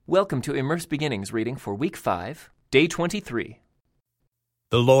Welcome to Immerse Beginnings reading for Week 5, Day 23.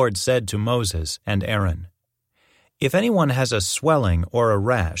 The Lord said to Moses and Aaron, "If anyone has a swelling or a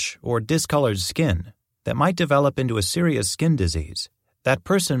rash or discolored skin that might develop into a serious skin disease, that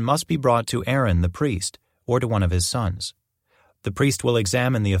person must be brought to Aaron the priest or to one of his sons. The priest will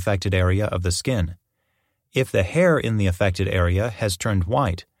examine the affected area of the skin. If the hair in the affected area has turned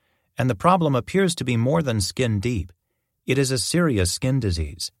white, and the problem appears to be more than skin deep, it is a serious skin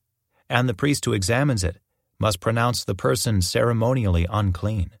disease, and the priest who examines it must pronounce the person ceremonially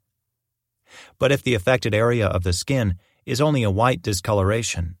unclean. But if the affected area of the skin is only a white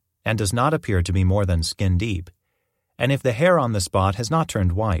discoloration and does not appear to be more than skin deep, and if the hair on the spot has not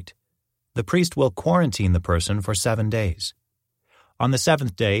turned white, the priest will quarantine the person for 7 days. On the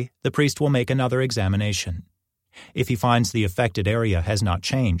 7th day, the priest will make another examination. If he finds the affected area has not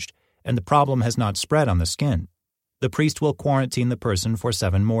changed and the problem has not spread on the skin, the priest will quarantine the person for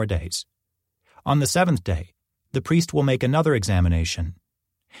 7 more days. On the 7th day, the priest will make another examination.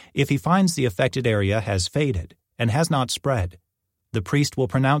 If he finds the affected area has faded and has not spread, the priest will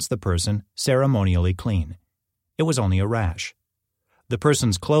pronounce the person ceremonially clean. It was only a rash. The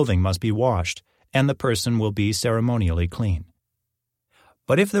person's clothing must be washed, and the person will be ceremonially clean.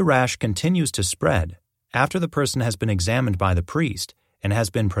 But if the rash continues to spread after the person has been examined by the priest and has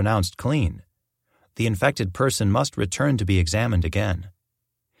been pronounced clean, the infected person must return to be examined again.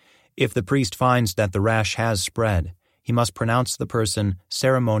 If the priest finds that the rash has spread, he must pronounce the person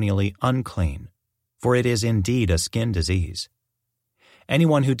ceremonially unclean, for it is indeed a skin disease.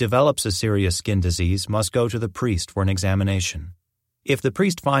 Anyone who develops a serious skin disease must go to the priest for an examination. If the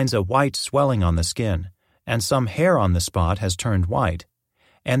priest finds a white swelling on the skin, and some hair on the spot has turned white,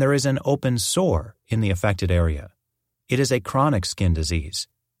 and there is an open sore in the affected area, it is a chronic skin disease,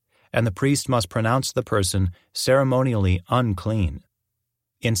 and the priest must pronounce the person ceremonially unclean.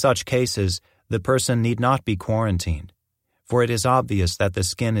 In such cases, the person need not be quarantined, for it is obvious that the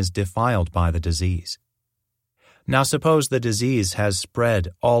skin is defiled by the disease. Now suppose the disease has spread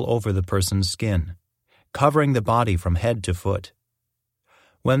all over the person's skin, covering the body from head to foot.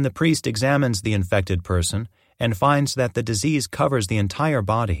 When the priest examines the infected person and finds that the disease covers the entire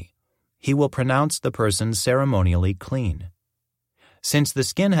body, he will pronounce the person ceremonially clean. Since the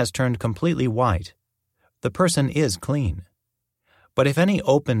skin has turned completely white, the person is clean. But if any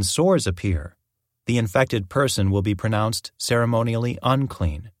open sores appear, the infected person will be pronounced ceremonially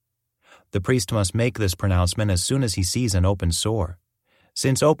unclean. The priest must make this pronouncement as soon as he sees an open sore,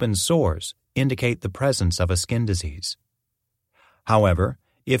 since open sores indicate the presence of a skin disease. However,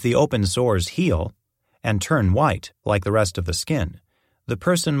 if the open sores heal and turn white like the rest of the skin, the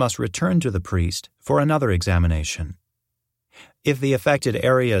person must return to the priest for another examination. If the affected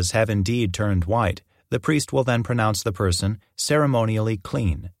areas have indeed turned white, the priest will then pronounce the person ceremonially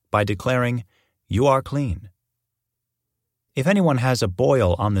clean by declaring, "You are clean." If anyone has a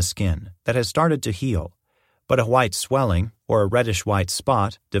boil on the skin that has started to heal, but a white swelling or a reddish-white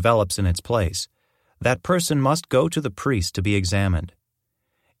spot develops in its place, that person must go to the priest to be examined.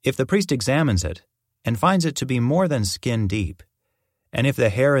 If the priest examines it and finds it to be more than skin deep, and if the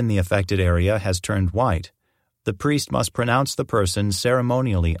hair in the affected area has turned white, the priest must pronounce the person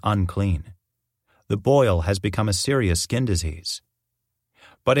ceremonially unclean. The boil has become a serious skin disease.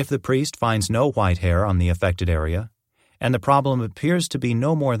 But if the priest finds no white hair on the affected area, and the problem appears to be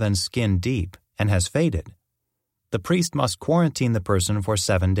no more than skin deep and has faded, the priest must quarantine the person for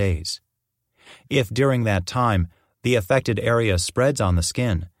 7 days. If during that time the affected area spreads on the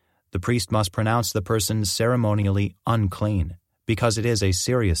skin, the priest must pronounce the person ceremonially unclean, because it is a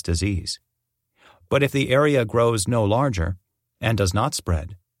serious disease. But if the area grows no larger and does not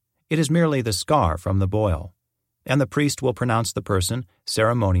spread, it is merely the scar from the boil, and the priest will pronounce the person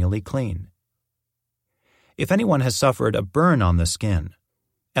ceremonially clean. If anyone has suffered a burn on the skin,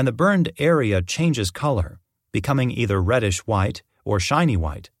 and the burned area changes color, becoming either reddish-white or shiny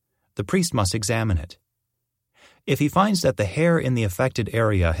white, the priest must examine it. If he finds that the hair in the affected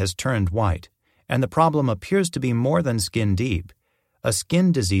area has turned white, and the problem appears to be more than skin deep, a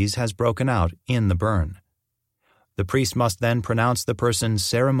skin disease has broken out in the burn. The priest must then pronounce the person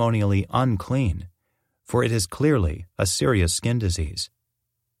ceremonially unclean, for it is clearly a serious skin disease.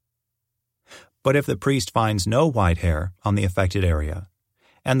 But if the priest finds no white hair on the affected area,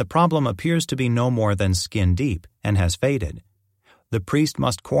 and the problem appears to be no more than skin deep and has faded, the priest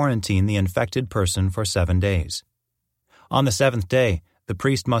must quarantine the infected person for 7 days. On the 7th day, the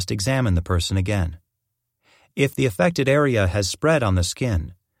priest must examine the person again. If the affected area has spread on the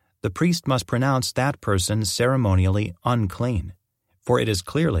skin, the priest must pronounce that person ceremonially unclean, for it is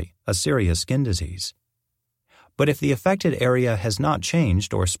clearly a serious skin disease. But if the affected area has not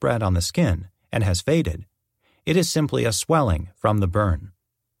changed or spread on the skin and has faded, it is simply a swelling from the burn.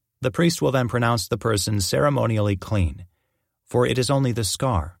 The priest will then pronounce the person ceremonially clean, for it is only the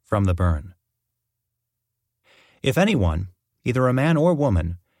scar from the burn. If anyone, either a man or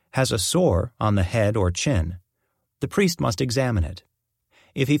woman, has a sore on the head or chin, the priest must examine it.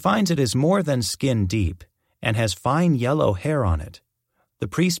 If he finds it is more than skin deep and has fine yellow hair on it, the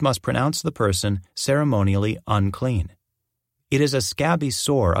priest must pronounce the person ceremonially unclean. It is a scabby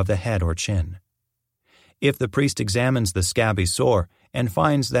sore of the head or chin. If the priest examines the scabby sore and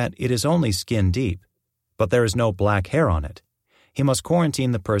finds that it is only skin deep, but there is no black hair on it, he must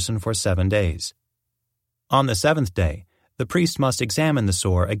quarantine the person for 7 days. On the 7th day, the priest must examine the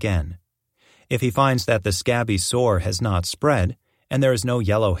sore again. If he finds that the scabby sore has not spread and there is no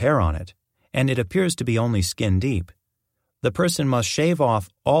yellow hair on it, and it appears to be only skin deep, the person must shave off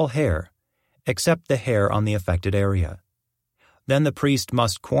all hair except the hair on the affected area. Then the priest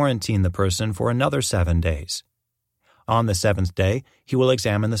must quarantine the person for another 7 days. On the 7th day, he will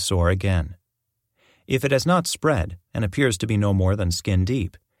examine the sore again. If it has not spread and appears to be no more than skin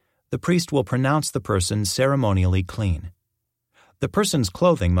deep, the priest will pronounce the person ceremonially clean. The person's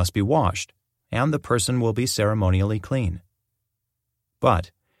clothing must be washed, and the person will be ceremonially clean.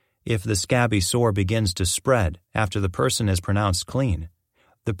 But if the scabby sore begins to spread after the person is pronounced clean,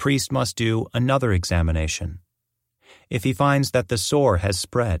 the priest must do another examination. If he finds that the sore has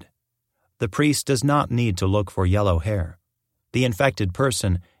spread, the priest does not need to look for yellow hair. The infected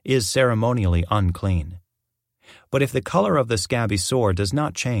person is ceremonially unclean. But if the color of the scabby sore does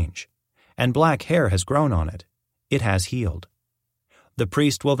not change, and black hair has grown on it, it has healed. The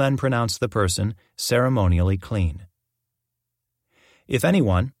priest will then pronounce the person ceremonially clean. If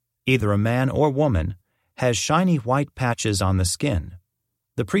anyone, either a man or woman, has shiny white patches on the skin,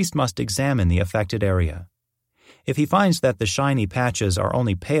 the priest must examine the affected area. If he finds that the shiny patches are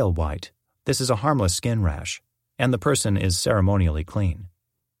only pale white, this is a harmless skin rash, and the person is ceremonially clean.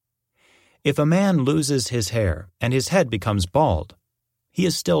 If a man loses his hair and his head becomes bald, he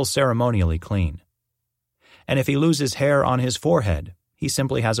is still ceremonially clean. And if he loses hair on his forehead, he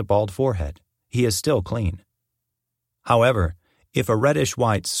simply has a bald forehead. He is still clean. However, if a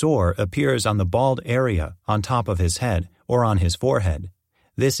reddish-white sore appears on the bald area on top of his head or on his forehead,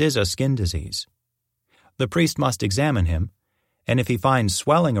 this is a skin disease. The priest must examine him, and if he finds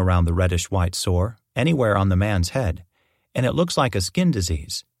swelling around the reddish-white sore anywhere on the man's head, and it looks like a skin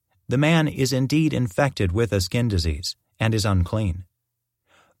disease, the man is indeed infected with a skin disease and is unclean.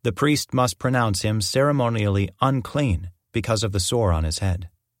 The priest must pronounce him ceremonially unclean because of the sore on his head.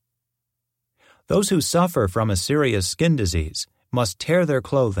 Those who suffer from a serious skin disease must tear their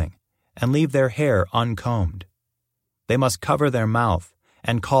clothing and leave their hair uncombed. They must cover their mouth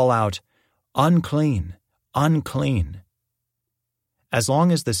and call out, "Unclean, unclean." As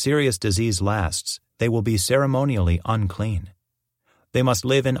long as the serious disease lasts, they will be ceremonially unclean. They must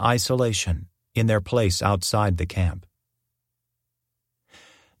live in isolation in their place outside the camp.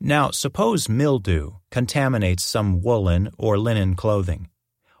 Now, suppose mildew contaminates some woolen or linen clothing,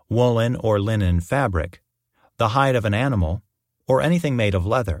 woolen or linen fabric, the hide of an animal, or anything made of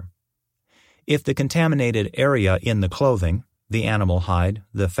leather. If the contaminated area in the clothing, the animal hide,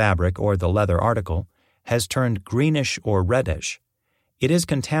 the fabric, or the leather article, has turned greenish or reddish, it is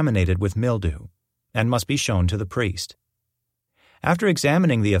contaminated with mildew and must be shown to the priest. After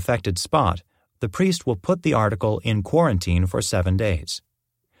examining the affected spot, the priest will put the article in quarantine for 7 days.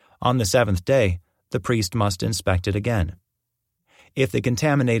 On the 7th day, the priest must inspect it again. If the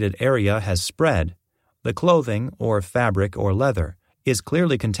contaminated area has spread, the clothing or fabric or leather is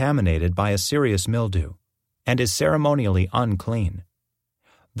clearly contaminated by a serious mildew and is ceremonially unclean.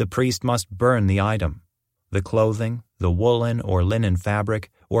 The priest must burn the item, the clothing, the woolen or linen fabric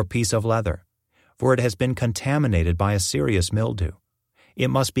or piece of leather, for it has been contaminated by a serious mildew. It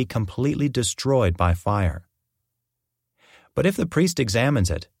must be completely destroyed by fire. But if the priest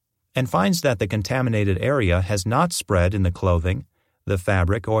examines it and finds that the contaminated area has not spread in the clothing, the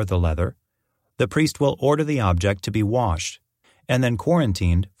fabric, or the leather, the priest will order the object to be washed and then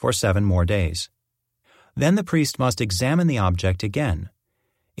quarantined for 7 more days. Then the priest must examine the object again.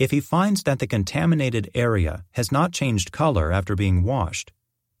 If he finds that the contaminated area has not changed color after being washed,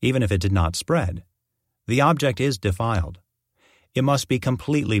 even if it did not spread, the object is defiled. It must be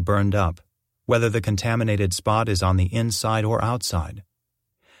completely burned up, whether the contaminated spot is on the inside or outside.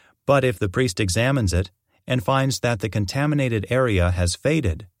 But if the priest examines it and finds that the contaminated area has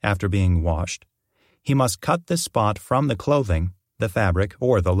faded after being washed, he must cut the spot from the clothing, the fabric,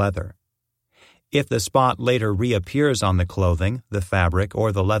 or the leather. If the spot later reappears on the clothing, the fabric,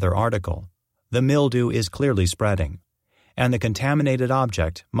 or the leather article, the mildew is clearly spreading, and the contaminated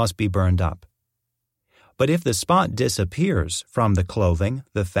object must be burned up. But if the spot disappears from the clothing,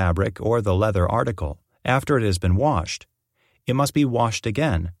 the fabric, or the leather article after it has been washed, it must be washed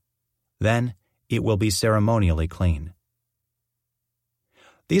again. Then it will be ceremonially clean.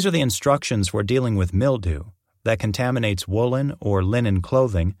 These are the instructions for dealing with mildew that contaminates woolen or linen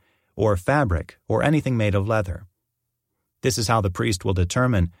clothing or fabric or anything made of leather. This is how the priest will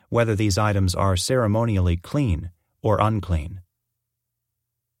determine whether these items are ceremonially clean or unclean.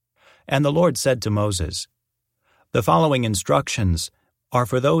 And the Lord said to Moses, "The following instructions are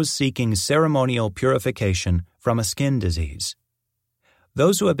for those seeking ceremonial purification from a skin disease.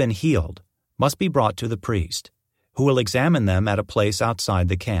 Those who have been healed must be brought to the priest, who will examine them at a place outside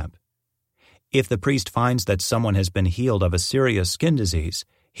the camp. If the priest finds that someone has been healed of a serious skin disease,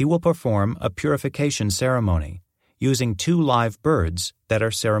 he will perform a purification ceremony using 2 live birds that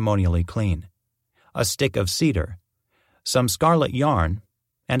are ceremonially clean, a stick of cedar, some scarlet yarn,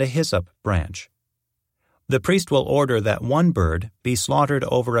 and a hyssop branch. The priest will order that 1 bird be slaughtered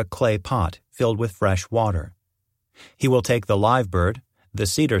over a clay pot filled with fresh water. He will take the live bird, the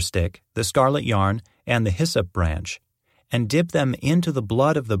cedar stick, the scarlet yarn, and the hyssop branch, and dip them into the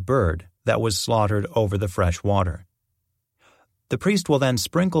blood of the bird that was slaughtered over the fresh water. The priest will then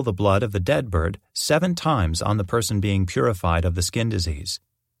sprinkle the blood of the dead bird 7 times on the person being purified of the skin disease.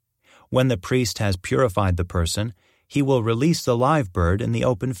 When the priest has purified the person, he will release the live bird in the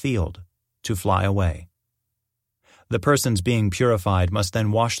open field to fly away. The persons being purified must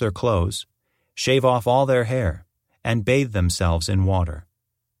then wash their clothes, shave off all their hair, and bathe themselves in water.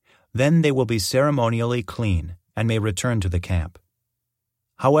 Then they will be ceremonially clean and may return to the camp.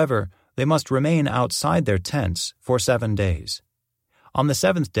 However, they must remain outside their tents for 7 days. On the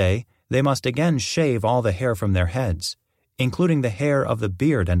 7th day, they must again shave all the hair from their heads, including the hair of the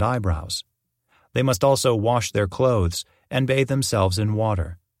beard and eyebrows. They must also wash their clothes and bathe themselves in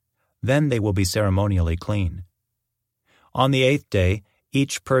water. Then they will be ceremonially clean. On the 8th day,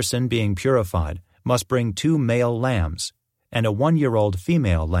 each person being purified must bring 2 male lambs and a 1-year-old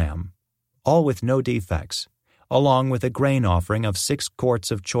female lamb, all with no defects, along with a grain offering of 6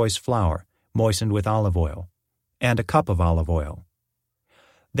 quarts of choice flour moistened with olive oil, and a cup of olive oil.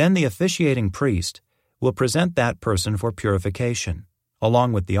 Then the officiating priest will present that person for purification,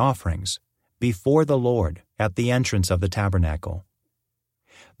 along with the offerings, before the Lord at the entrance of the tabernacle.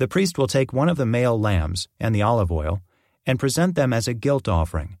 The priest will take one of the male lambs and the olive oil and present them as a guilt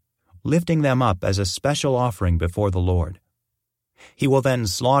offering, lifting them up as a special offering before the Lord. He will then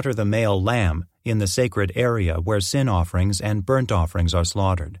slaughter the male lamb in the sacred area where sin offerings and burnt offerings are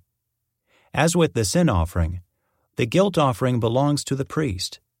slaughtered. As with the sin offering, the guilt offering belongs to the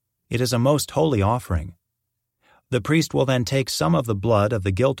priest. It is a most holy offering. The priest will then take some of the blood of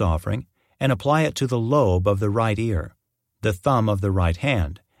the guilt offering and apply it to the lobe of the right ear, the thumb of the right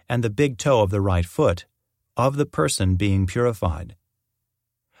hand, and the big toe of the right foot of the person being purified.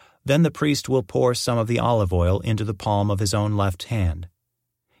 Then the priest will pour some of the olive oil into the palm of his own left hand.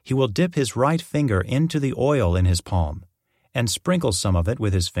 He will dip his right finger into the oil in his palm and sprinkle some of it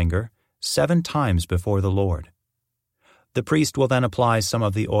with his finger 7 times before the Lord. The priest will then apply some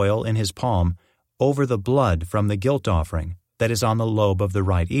of the oil in his palm over the blood from the guilt offering that is on the lobe of the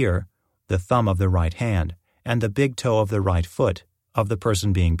right ear, the thumb of the right hand, and the big toe of the right foot of the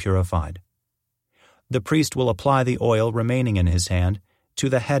person being purified. The priest will apply the oil remaining in his hand to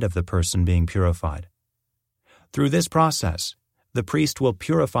the head of the person being purified. Through this process, the priest will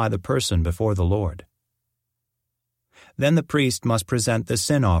purify the person before the Lord. Then the priest must present the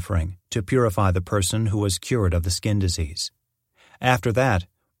sin offering to purify the person who was cured of the skin disease. After that,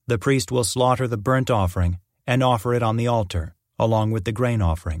 the priest will slaughter the burnt offering and offer it on the altar, along with the grain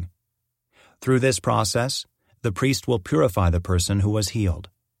offering. Through this process, the priest will purify the person who was healed,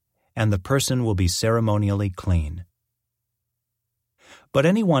 and the person will be ceremonially clean. But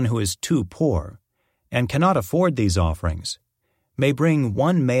anyone who is too poor and cannot afford these offerings may bring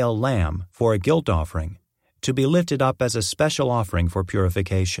 1 male lamb for a guilt offering to be lifted up as a special offering for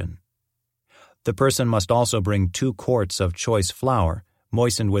purification. The person must also bring 2 quarts of choice flour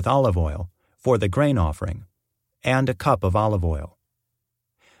moistened with olive oil for the grain offering, and a cup of olive oil.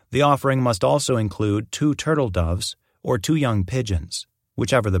 The offering must also include 2 turtle doves or 2 young pigeons,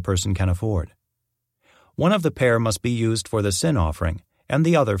 whichever the person can afford. One of the pair must be used for the sin offering, and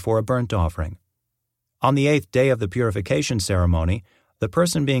the other for a burnt offering. On the 8th day of the purification ceremony, the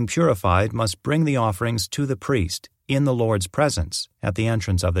person being purified must bring the offerings to the priest in the Lord's presence at the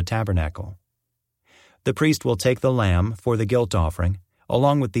entrance of the tabernacle. The priest will take the lamb for the guilt offering,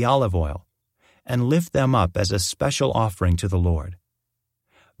 along with the olive oil, and lift them up as a special offering to the Lord.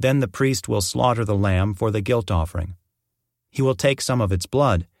 Then the priest will slaughter the lamb for the guilt offering. He will take some of its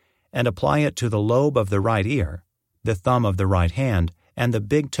blood and apply it to the lobe of the right ear, the thumb of the right hand, and the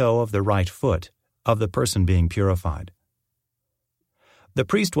big toe of the right foot of the person being purified. The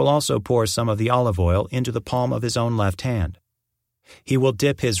priest will also pour some of the olive oil into the palm of his own left hand. He will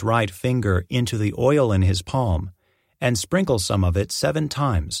dip his right finger into the oil in his palm and sprinkle some of it 7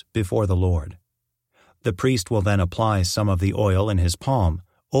 times before the Lord. The priest will then apply some of the oil in his palm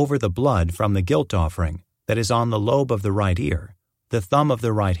over the blood from the guilt offering that is on the lobe of the right ear, the thumb of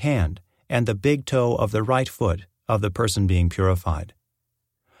the right hand, and the big toe of the right foot of the person being purified.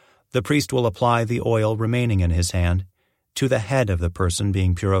 The priest will apply the oil remaining in his hand to the head of the person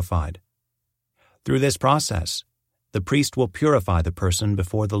being purified. Through this process, the priest will purify the person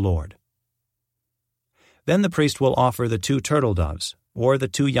before the Lord. Then the priest will offer the 2 turtle doves or the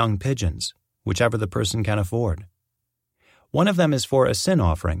 2 young pigeons, whichever the person can afford. One of them is for a sin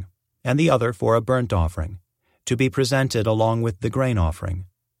offering, and the other for a burnt offering, to be presented along with the grain offering.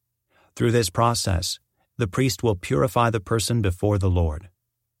 Through this process, the priest will purify the person before the Lord.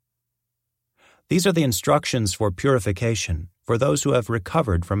 These are the instructions for purification for those who have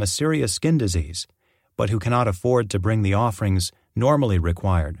recovered from a serious skin disease, but who cannot afford to bring the offerings normally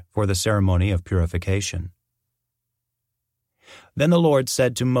required for the ceremony of purification. Then the Lord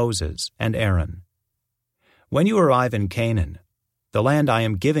said to Moses and Aaron, "When you arrive in Canaan, the land I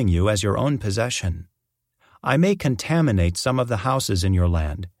am giving you as your own possession, I may contaminate some of the houses in your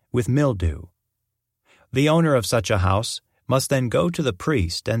land with mildew. The owner of such a house must then go to the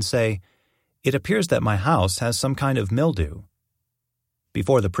priest and say, 'It appears that my house has some kind of mildew.'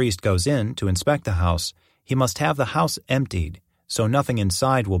 Before the priest goes in to inspect the house, he must have the house emptied, so nothing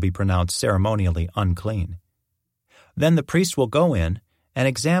inside will be pronounced ceremonially unclean. Then the priest will go in and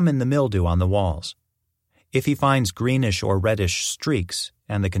examine the mildew on the walls. If he finds greenish or reddish streaks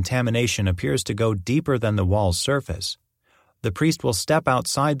and the contamination appears to go deeper than the wall's surface, the priest will step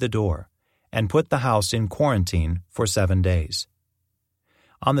outside the door and put the house in quarantine for 7 days.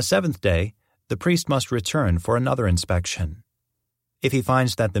 On the 7th day, the priest must return for another inspection. If he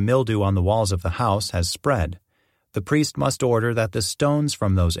finds that the mildew on the walls of the house has spread, the priest must order that the stones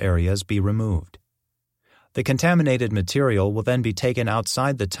from those areas be removed. The contaminated material will then be taken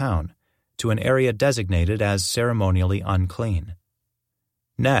outside the town to an area designated as ceremonially unclean.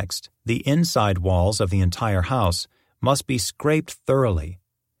 Next, the inside walls of the entire house must be scraped thoroughly,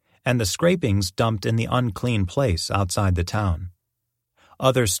 and the scrapings dumped in the unclean place outside the town.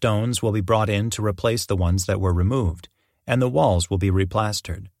 Other stones will be brought in to replace the ones that were removed, and the walls will be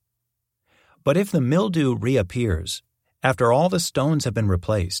replastered. But if the mildew reappears, after all the stones have been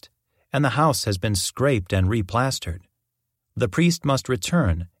replaced, and the house has been scraped and replastered, the priest must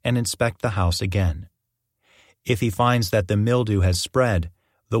return and inspect the house again. If he finds that the mildew has spread,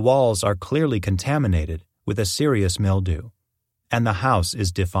 the walls are clearly contaminated with a serious mildew, and the house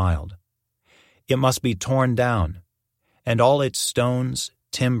is defiled. It must be torn down, and all its stones,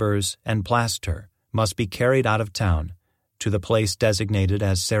 timbers, and plaster must be carried out of town to the place designated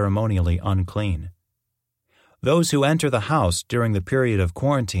as ceremonially unclean. Those who enter the house during the period of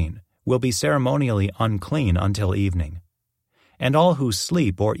quarantine will be ceremonially unclean until evening, and all who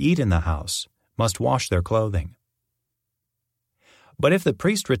sleep or eat in the house must wash their clothing. But if the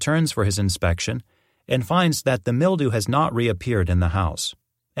priest returns for his inspection and finds that the mildew has not reappeared in the house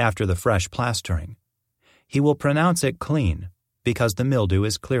after the fresh plastering, he will pronounce it clean because the mildew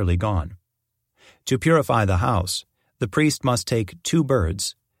is clearly gone. To purify the house, the priest must take 2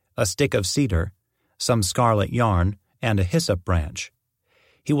 birds, a stick of cedar, some scarlet yarn, and a hyssop branch.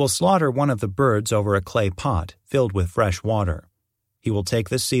 He will slaughter one of the birds over a clay pot filled with fresh water. He will take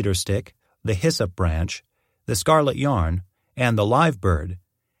the cedar stick, the hyssop branch, the scarlet yarn, and the live bird,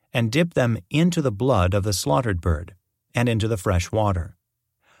 and dip them into the blood of the slaughtered bird and into the fresh water.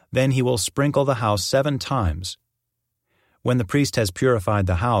 Then he will sprinkle the house 7 times. When the priest has purified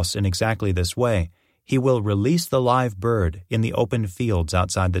the house in exactly this way, he will release the live bird in the open fields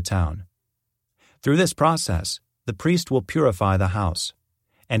outside the town. Through this process, the priest will purify the house,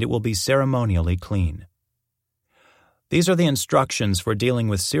 and it will be ceremonially clean. These are the instructions for dealing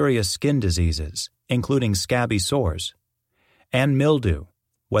with serious skin diseases, including scabby sores, and mildew,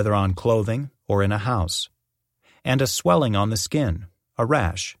 whether on clothing or in a house, and a swelling on the skin, a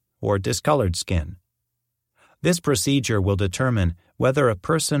rash, or discolored skin. This procedure will determine whether a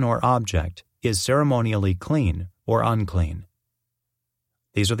person or object is ceremonially clean or unclean.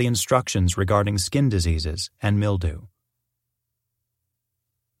 These are the instructions regarding skin diseases and mildew.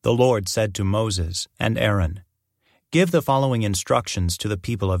 The Lord said to Moses and Aaron, "Give the following instructions to the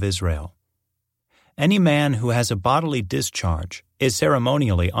people of Israel. Any man who has a bodily discharge is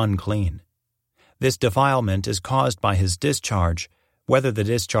ceremonially unclean. This defilement is caused by his discharge, whether the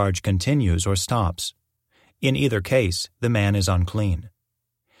discharge continues or stops. In either case, the man is unclean.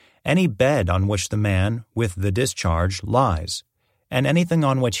 Any bed on which the man with the discharge lies, and anything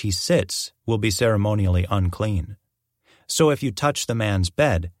on which he sits, will be ceremonially unclean. So if you touch the man's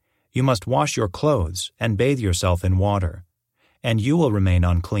bed, you must wash your clothes and bathe yourself in water, and you will remain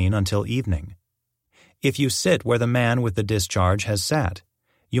unclean until evening. If you sit where the man with the discharge has sat,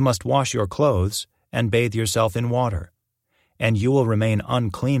 you must wash your clothes and bathe yourself in water, and you will remain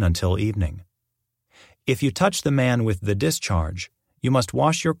unclean until evening. If you touch the man with the discharge, you must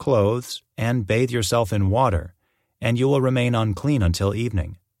wash your clothes and bathe yourself in water, and you will remain unclean until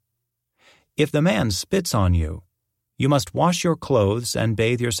evening. If the man spits on you, you must wash your clothes and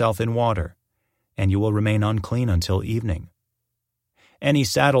bathe yourself in water, and you will remain unclean until evening. Any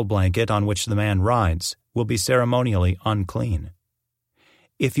saddle blanket on which the man rides will be ceremonially unclean.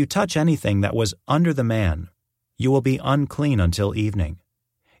 If you touch anything that was under the man, you will be unclean until evening.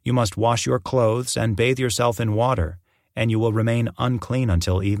 You must wash your clothes and bathe yourself in water, and you will remain unclean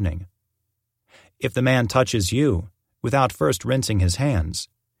until evening. If the man touches you, without first rinsing his hands,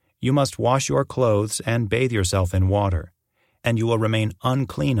 you must wash your clothes and bathe yourself in water, and you will remain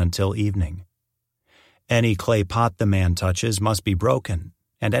unclean until evening. Any clay pot the man touches must be broken,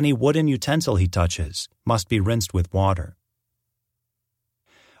 and any wooden utensil he touches must be rinsed with water.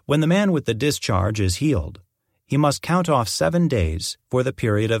 When the man with the discharge is healed, he must count off 7 days for the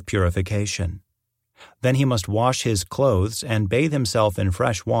period of purification. Then he must wash his clothes and bathe himself in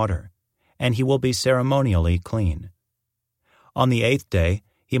fresh water, and he will be ceremonially clean. On the 8th day,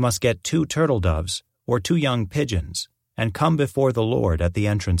 he must get 2 turtle doves or 2 young pigeons and come before the Lord at the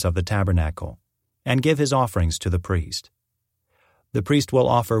entrance of the tabernacle, and give his offerings to the priest. The priest will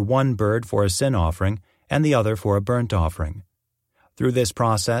offer one bird for a sin offering and the other for a burnt offering. Through this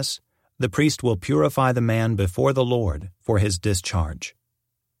process, the priest will purify the man before the Lord for his discharge.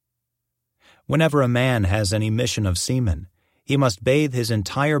 Whenever a man has an emission of semen, he must bathe his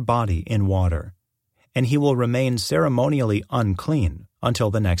entire body in water, and he will remain ceremonially unclean until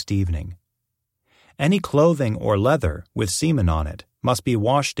the next evening. Any clothing or leather with semen on it must be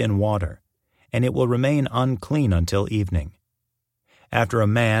washed in water, and it will remain unclean until evening. After a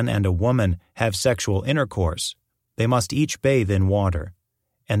man and a woman have sexual intercourse, they must each bathe in water,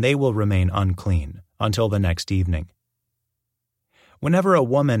 and they will remain unclean until the next evening. Whenever a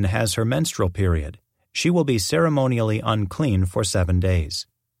woman has her menstrual period, she will be ceremonially unclean for 7 days.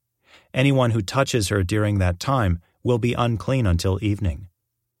 Anyone who touches her during that time will be unclean until evening.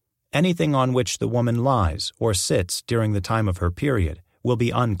 Anything on which the woman lies or sits during the time of her period will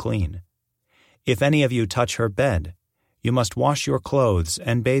be unclean. If any of you touch her bed, you must wash your clothes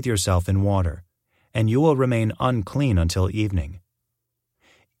and bathe yourself in water, and you will remain unclean until evening.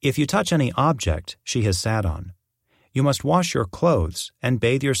 If you touch any object she has sat on, you must wash your clothes and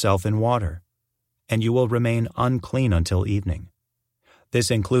bathe yourself in water, and you will remain unclean until evening. This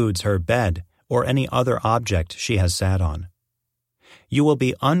includes her bed or any other object she has sat on. You will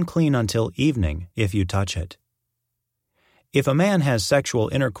be unclean until evening if you touch it. If a man has sexual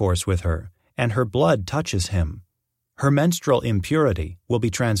intercourse with her and her blood touches him, her menstrual impurity will be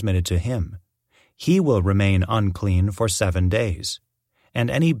transmitted to him. He will remain unclean for 7 days,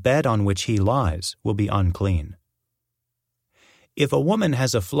 and any bed on which he lies will be unclean. If a woman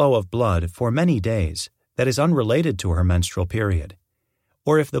has a flow of blood for many days that is unrelated to her menstrual period,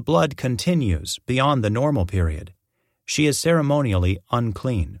 or if the blood continues beyond the normal period, she is ceremonially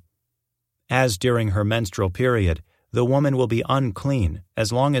unclean. As during her menstrual period, the woman will be unclean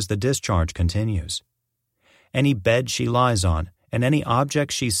as long as the discharge continues. Any bed she lies on and any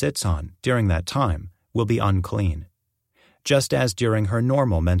object she sits on during that time will be unclean, just as during her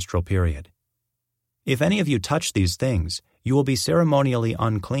normal menstrual period. If any of you touch these things, you will be ceremonially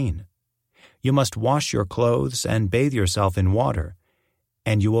unclean. You must wash your clothes and bathe yourself in water,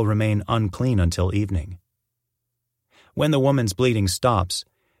 and you will remain unclean until evening. When the woman's bleeding stops,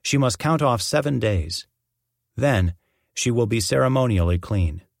 she must count off 7 days. Then she will be ceremonially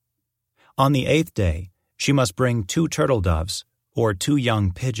clean. On the 8th day, she must bring 2 turtle doves or 2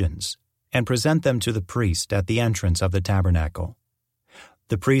 young pigeons and present them to the priest at the entrance of the tabernacle.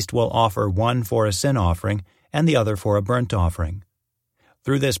 The priest will offer one for a sin offering and the other for a burnt offering.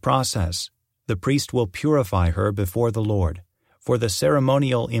 Through this process, the priest will purify her before the Lord for the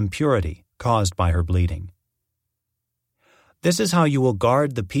ceremonial impurity caused by her bleeding. This is how you will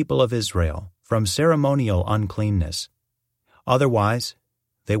guard the people of Israel from ceremonial uncleanness. Otherwise,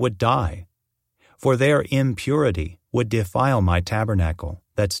 they would die, for their impurity would defile my tabernacle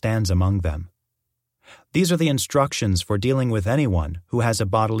that stands among them. These are the instructions for dealing with anyone who has a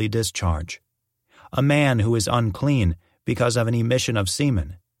bodily discharge: a man who is unclean because of an emission of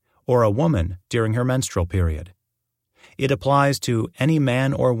semen, or a woman during her menstrual period. It applies to any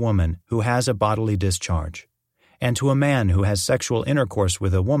man or woman who has a bodily discharge, and to a man who has sexual intercourse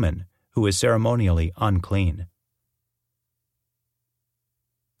with a woman who is ceremonially unclean.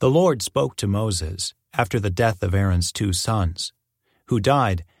 The Lord spoke to Moses after the death of Aaron's 2 sons, who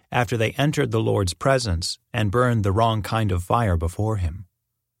died after they entered the Lord's presence and burned the wrong kind of fire before him.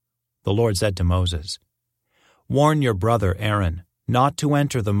 The Lord said to Moses, "Warn your brother Aaron not to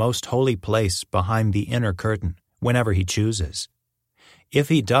enter the most holy place behind the inner curtain whenever he chooses. If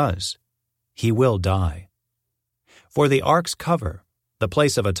he does, he will die. For the ark's cover, the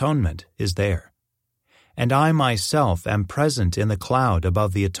place of atonement, is there, and I myself am present in the cloud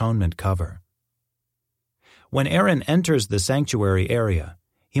above the atonement cover. When Aaron enters the sanctuary area,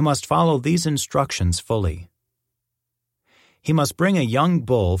 he must follow these instructions fully. He must bring a young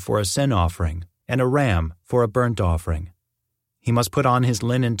bull for a sin offering and a ram for a burnt offering. He must put on his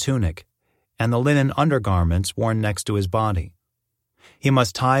linen tunic and the linen undergarments worn next to his body. He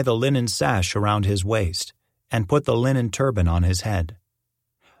must tie the linen sash around his waist and put the linen turban on his head.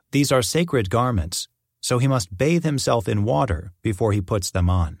 These are sacred garments, so he must bathe himself in water before he puts them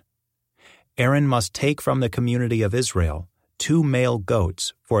on. Aaron must take from the community of Israel 2 male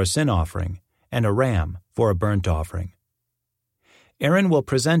goats for a sin offering and a ram for a burnt offering. Aaron will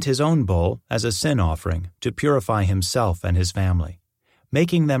present his own bull as a sin offering to purify himself and his family,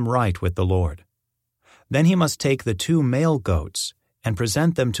 making them right with the Lord. Then he must take the 2 male goats and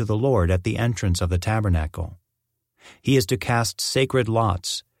present them to the Lord at the entrance of the tabernacle. He is to cast sacred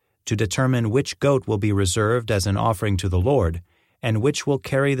lots to determine which goat will be reserved as an offering to the Lord and which will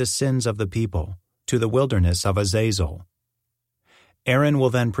carry the sins of the people to the wilderness of Azazel. Aaron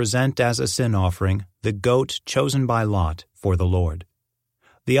will then present as a sin offering the goat chosen by Lot for the Lord.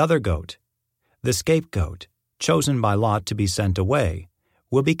 The other goat, the scapegoat, chosen by Lot to be sent away,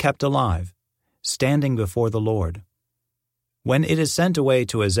 will be kept alive, standing before the Lord. When it is sent away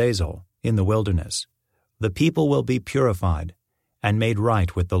to Azazel in the wilderness, the people will be purified and made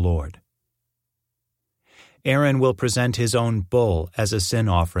right with the Lord. Aaron will present his own bull as a sin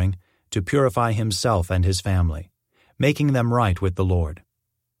offering to purify himself and his family, making them right with the Lord.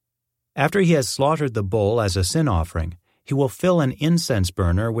 After he has slaughtered the bull as a sin offering, he will fill an incense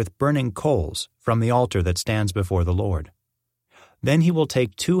burner with burning coals from the altar that stands before the Lord. Then he will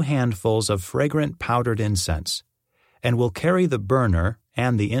take 2 handfuls of fragrant powdered incense, and will carry the burner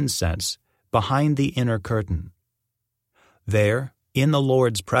and the incense behind the inner curtain. There, in the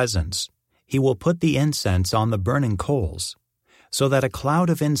Lord's presence, he will put the incense on the burning coals, so that a cloud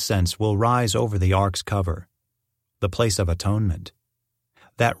of incense will rise over the ark's cover, the place of atonement,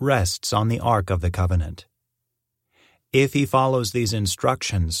 that rests on the ark of the covenant. If he follows these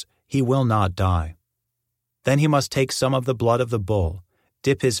instructions, he will not die. Then he must take some of the blood of the bull,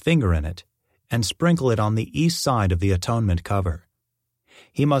 dip his finger in it, and sprinkle it on the east side of the atonement cover.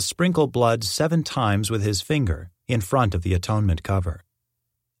 He must sprinkle blood 7 times with his finger in front of the atonement cover.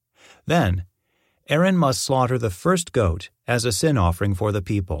 Then, Aaron must slaughter the first goat as a sin offering for the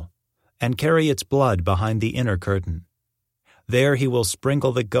people, and carry its blood behind the inner curtain. There he will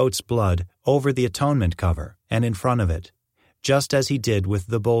sprinkle the goat's blood over the atonement cover and in front of it, just as he did with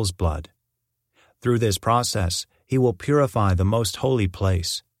the bull's blood. Through this process, he will purify the most holy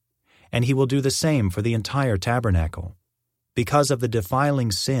place, and he will do the same for the entire tabernacle, because of the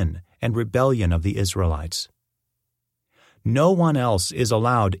defiling sin and rebellion of the Israelites. No one else is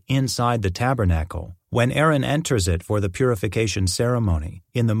allowed inside the tabernacle when Aaron enters it for the purification ceremony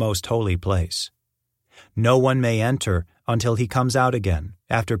in the most holy place. No one may enter until he comes out again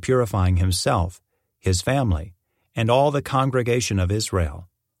after purifying himself, his family, and all the congregation of Israel,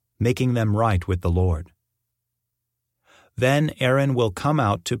 making them right with the Lord. Then Aaron will come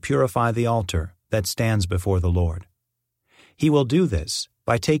out to purify the altar that stands before the Lord. He will do this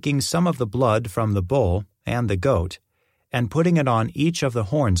by taking some of the blood from the bull and the goat and putting it on each of the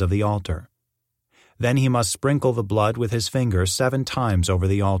horns of the altar. Then he must sprinkle the blood with his finger 7 times over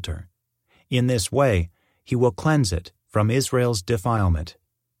the altar. In this way, he will cleanse it from Israel's defilement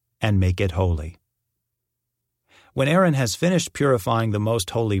and make it holy. When Aaron has finished purifying the most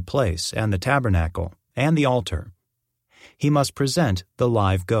holy place and the tabernacle and the altar, he must present the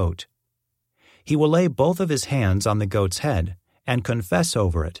live goat. He will lay both of his hands on the goat's head and confess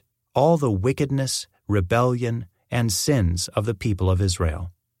over it all the wickedness, rebellion, and sins of the people of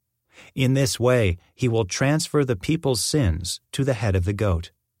Israel. In this way, he will transfer the people's sins to the head of the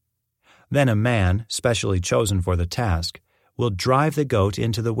goat. Then a man, specially chosen for the task, will drive the goat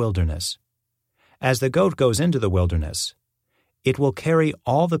into the wilderness. As the goat goes into the wilderness, it will carry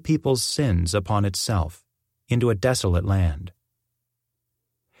all the people's sins upon itself into a desolate land.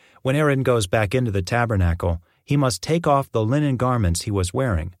 When Aaron goes back into the tabernacle, he must take off the linen garments he was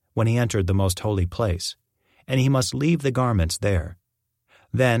wearing when he entered the most holy place, and he must leave the garments there.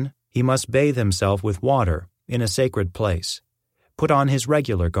 Then he must bathe himself with water in a sacred place, put on his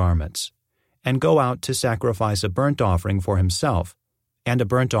regular garments, and go out to sacrifice a burnt offering for himself and a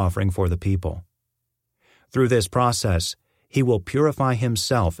burnt offering for the people. Through this process, he will purify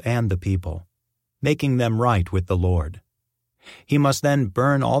himself and the people, making them right with the Lord. He must then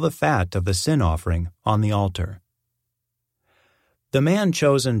burn all the fat of the sin offering on the altar. The man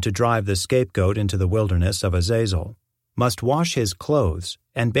chosen to drive the scapegoat into the wilderness of Azazel must wash his clothes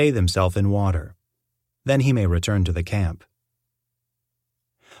and bathe himself in water. Then he may return to the camp.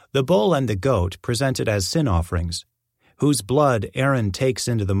 The bull and the goat presented as sin offerings, whose blood Aaron takes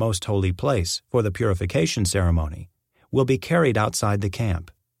into the most holy place for the purification ceremony, will be carried outside the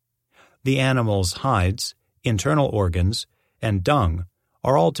camp. The animal's hides, internal organs, and dung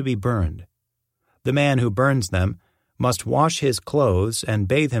are all to be burned. The man who burns them must wash his clothes and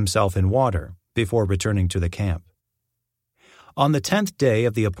bathe himself in water before returning to the camp. On the 10th day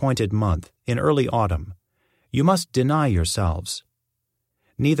of the appointed month, in early autumn, you must deny yourselves.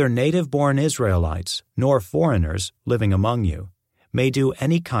 Neither native-born Israelites nor foreigners living among you may do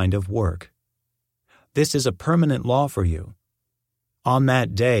any kind of work. This is a permanent law for you. On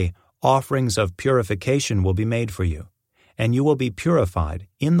that day, offerings of purification will be made for you, and you will be purified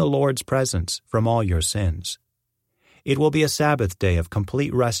in the Lord's presence from all your sins. It will be a Sabbath day of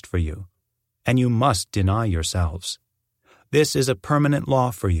complete rest for you, and you must deny yourselves. This is a permanent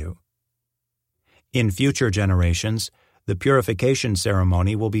law for you. In future generations, the purification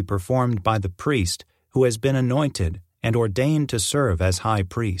ceremony will be performed by the priest who has been anointed and ordained to serve as high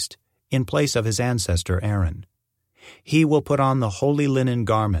priest in place of his ancestor Aaron. He will put on the holy linen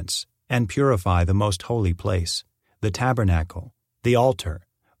garments and purify the most holy place, the tabernacle, the altar,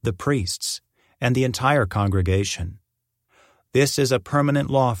 the priests, and the entire congregation. This is a permanent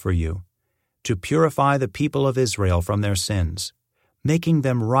law for you, to purify the people of Israel from their sins, making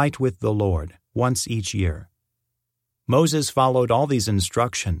them right with the Lord once each year. Moses followed all these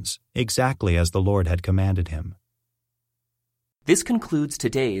instructions exactly as the Lord had commanded him. This concludes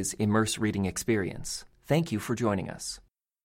today's Immerse Reading Experience. Thank you for joining us.